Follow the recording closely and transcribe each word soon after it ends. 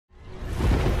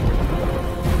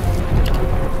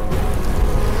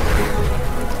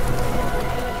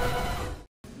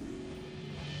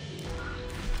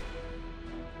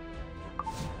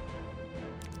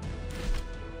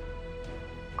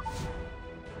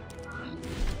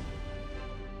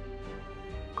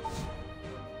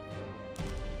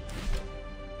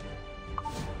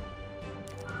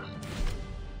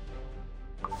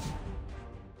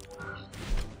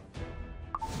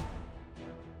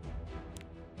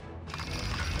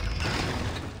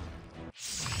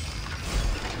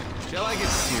Shall I get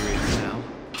serious now?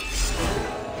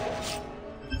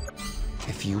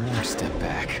 If you more step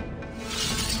back,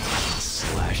 I'll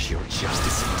slash your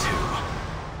justice in two.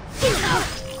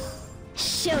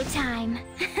 Showtime!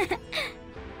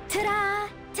 Ta-da!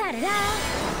 Ta-da-da!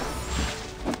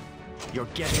 You're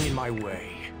getting in my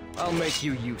way. I'll make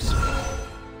you useful.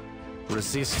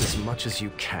 Resist as much as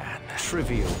you can.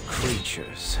 Trivial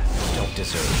creatures don't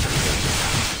deserve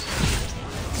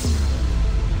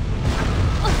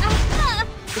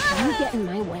If you get in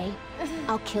my way,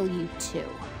 I'll kill you too.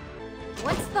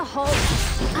 What's the hold?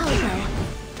 I'll go.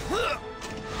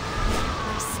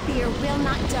 My spear will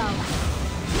not dull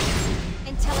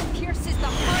until it pierces the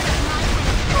heart of my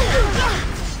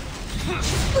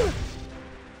enemy.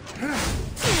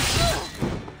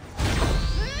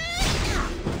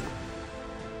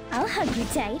 I'll hug you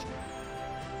tight.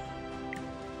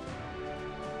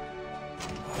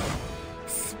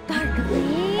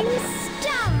 Sparkling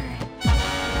star!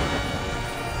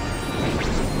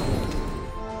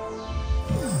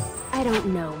 I don't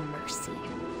know mercy.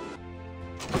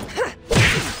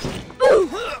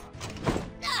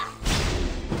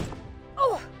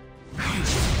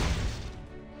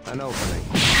 an opening.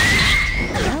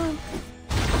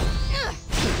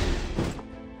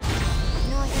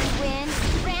 Northern wind,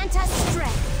 grant us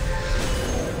strength.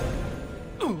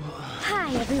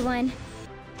 Hi, everyone.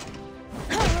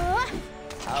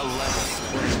 I'll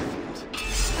level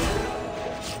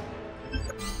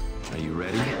Are you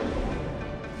ready?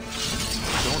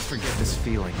 Don't forget this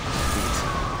feeling on your feet.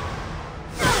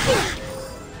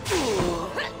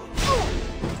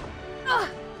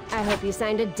 I hope you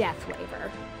signed a death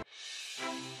waiver.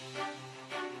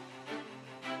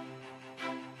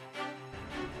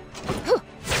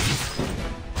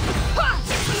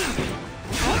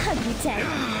 I'll hug you tight.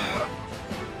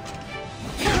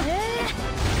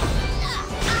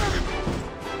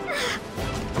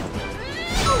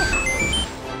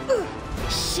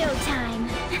 Showtime.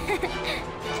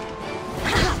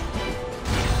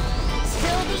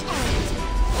 Till the end.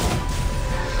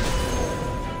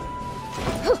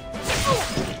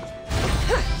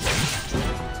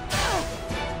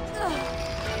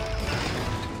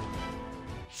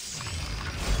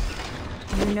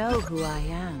 You know who I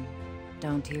am,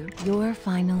 don't you? Your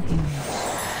final image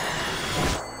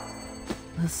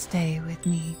will stay with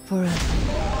me forever.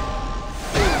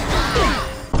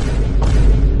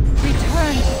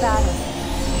 Return to battle.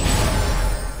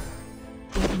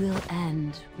 It will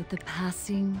end with the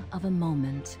passing of a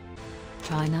moment.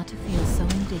 Try not to feel so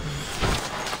indignant.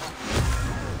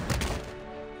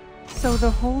 So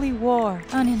the holy war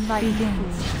uninvited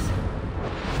begins.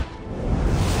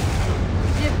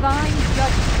 Divine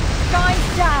judgment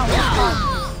shines down upon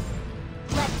you.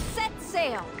 Let's set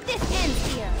sail. This ends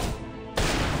here.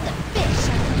 The fish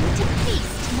are going to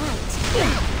feast tonight.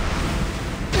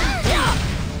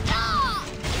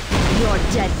 You're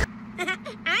dead,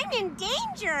 I'm in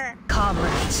danger.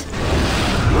 comrades.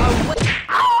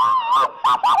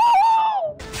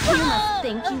 You must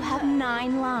think you have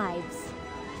 9 lives.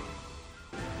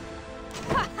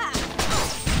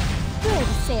 Good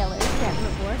sailors get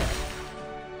rewarded.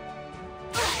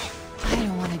 I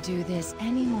don't want to do this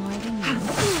any more than you.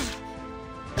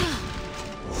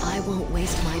 I won't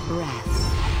waste my breath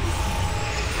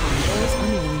on those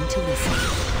unwilling to listen.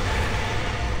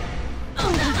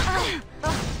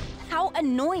 How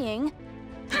annoying.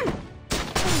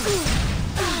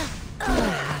 What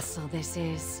a hassle this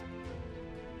is.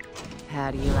 How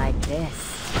do you like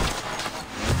this?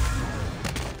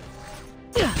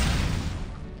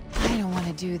 I don't want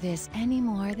to do this any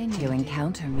more than you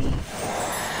encounter me.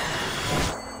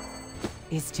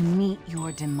 Is to meet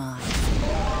your demise.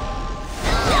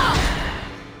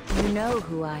 You know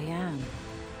who I am,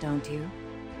 don't you?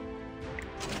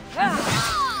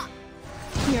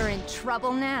 You're in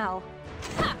trouble now.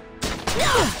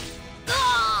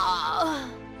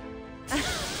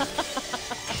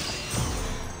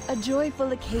 A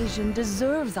joyful occasion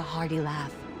deserves a hearty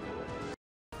laugh.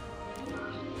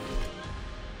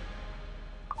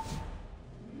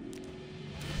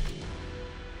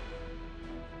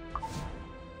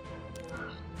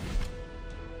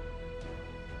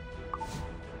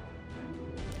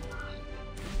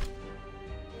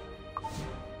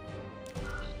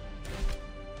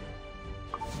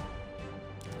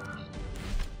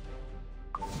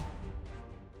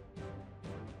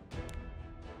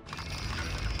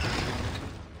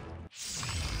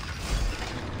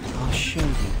 I'll show you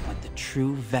what the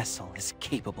true vessel is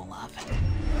capable of.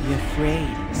 Be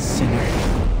afraid, sinner.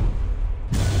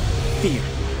 Fear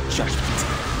judgment.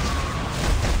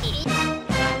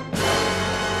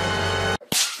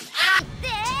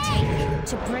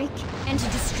 To break and to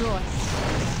destroy.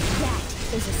 That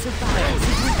is a survival.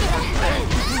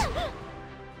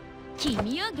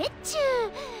 君をゲッチ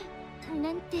ュー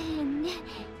なんてね。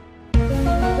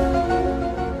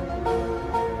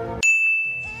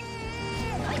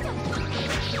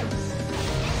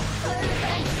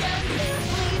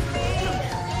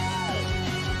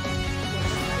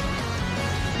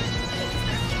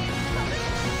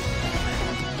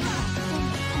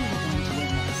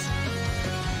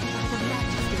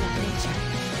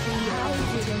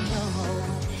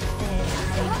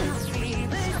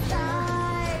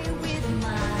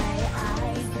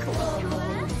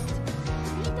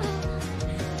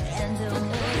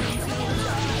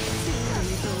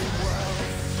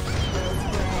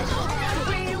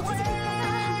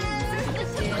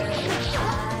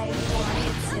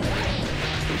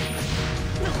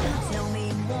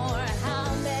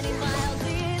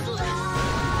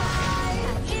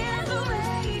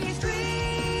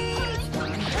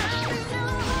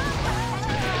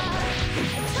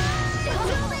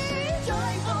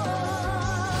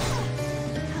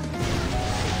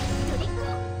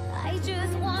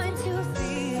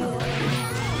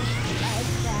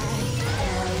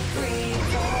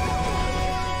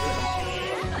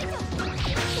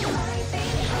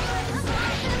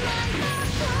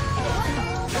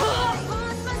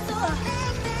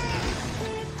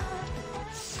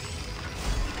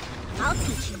I'll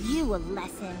teach you a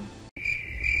lesson.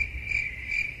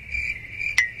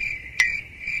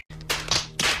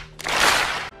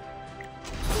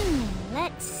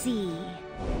 Let's see.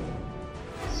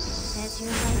 Says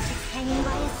your life is hanging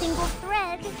by a single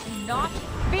thread. Do not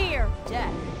fear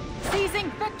death.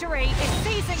 Seizing victory is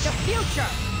seizing the future.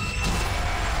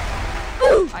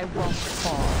 I won't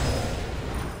fall.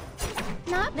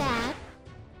 Not bad.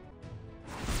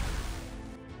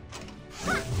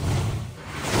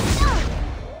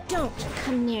 Don't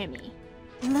come near me.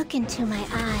 Look into my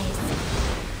eyes.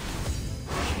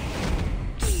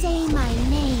 Say my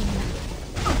name.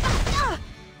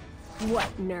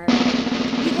 What nerve?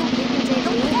 You think you can take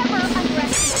me? Don't ever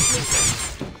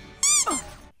underestimate me.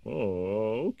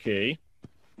 Oh, okay.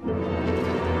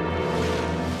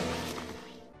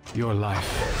 Your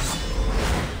life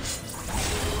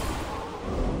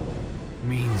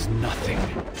means nothing.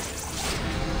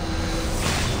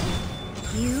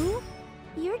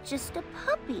 You're just a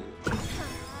puppy.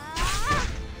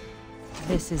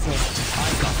 This is it.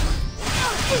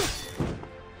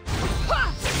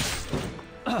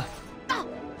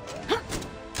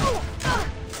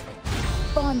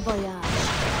 Bon voyage.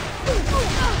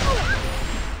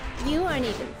 You aren't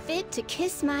even fit to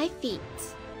kiss my feet.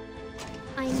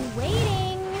 I'm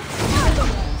waiting.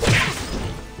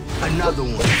 Another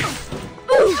one.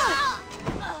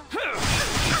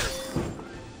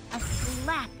 A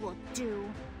slap will do.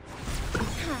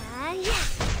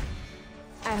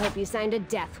 I hope you signed a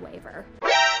death waiver.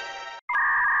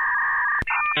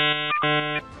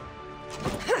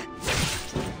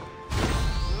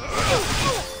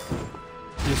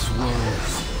 This world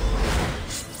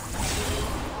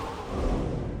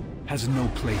has no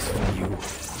place for you.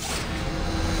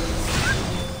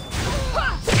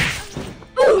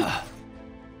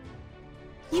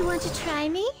 You want to try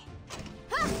me?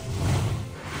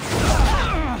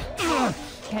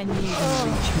 Can you even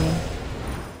reach me?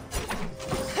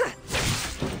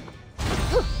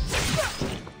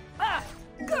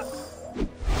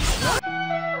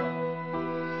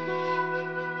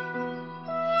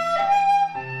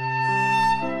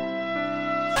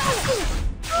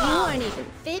 You aren't even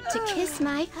fit to kiss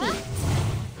my feet.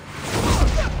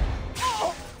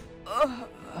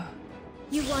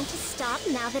 You want to stop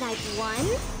now that I've won?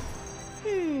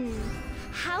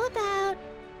 How about...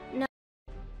 no?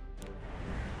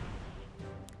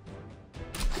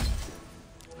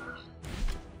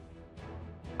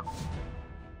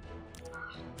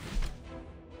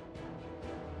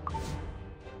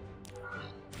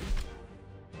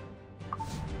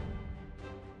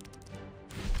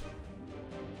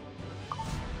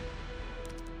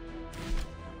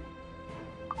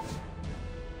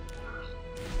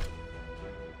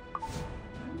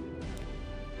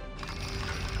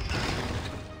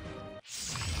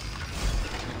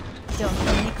 Don't come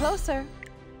any closer.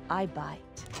 I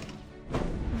bite.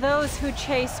 Those who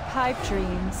chase pipe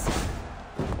dreams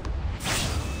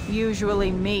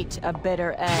usually meet a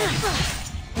bitter end.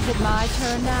 Is it my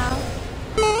turn now?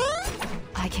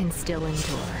 I can still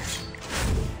endure.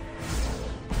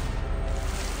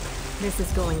 This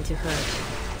is going to hurt.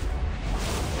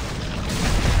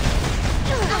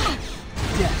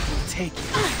 Death will take you.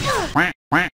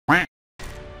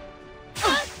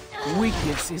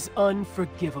 Weakness is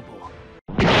unforgivable.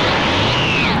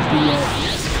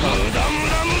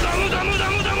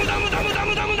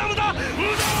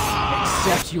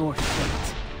 accept your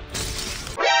fate.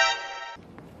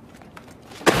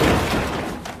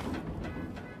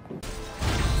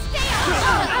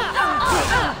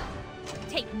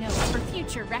 Take note for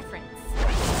future reference.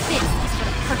 This is what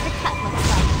a perfect cut looks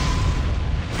like.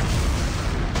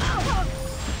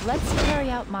 Let's carry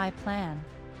out my plan.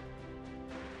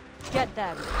 Get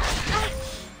them.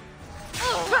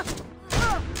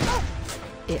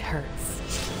 It hurts.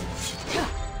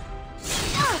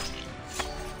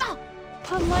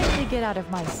 Politely get out of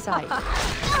my sight,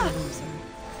 loser.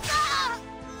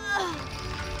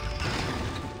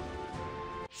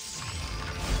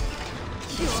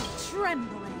 You're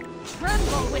trembling.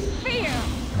 Tremble with fear.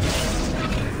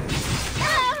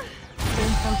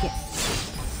 Stay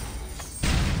focused.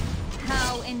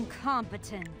 How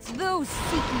incompetent. Those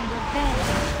seeking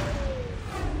revenge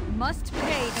must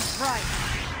pay the price.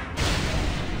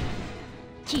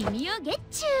 君をゲッ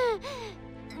チ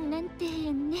ュなんて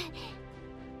ね。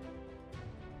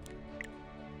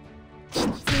きつい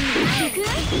曲エ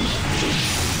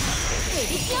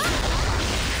ビション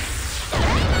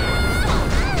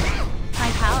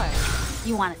My power.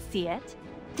 You want to see it?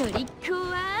 トリック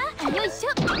はよいしょ。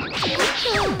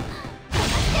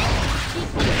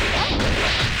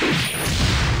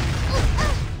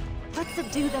Let's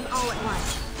subdue them all at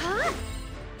once.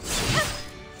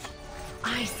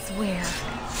 I swear.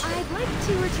 I'd like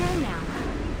to return now.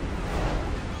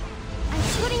 I'm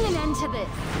putting an end to this.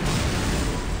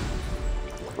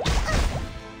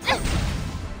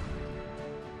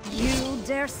 You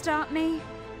dare stop me?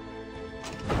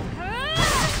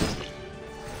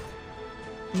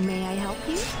 May I help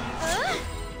you?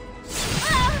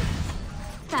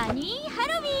 サニーハ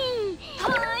ロウィンは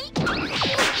い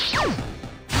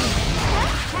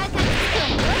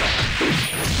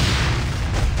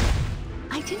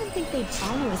I didn't think they'd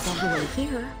follow us all the way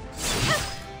here.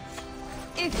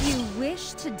 If you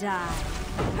wish to die.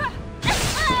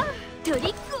 トリ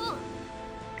ック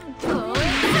こう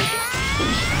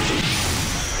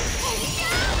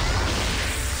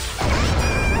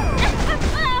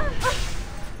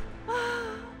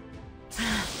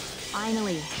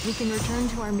Finally, we can return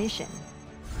to our mission.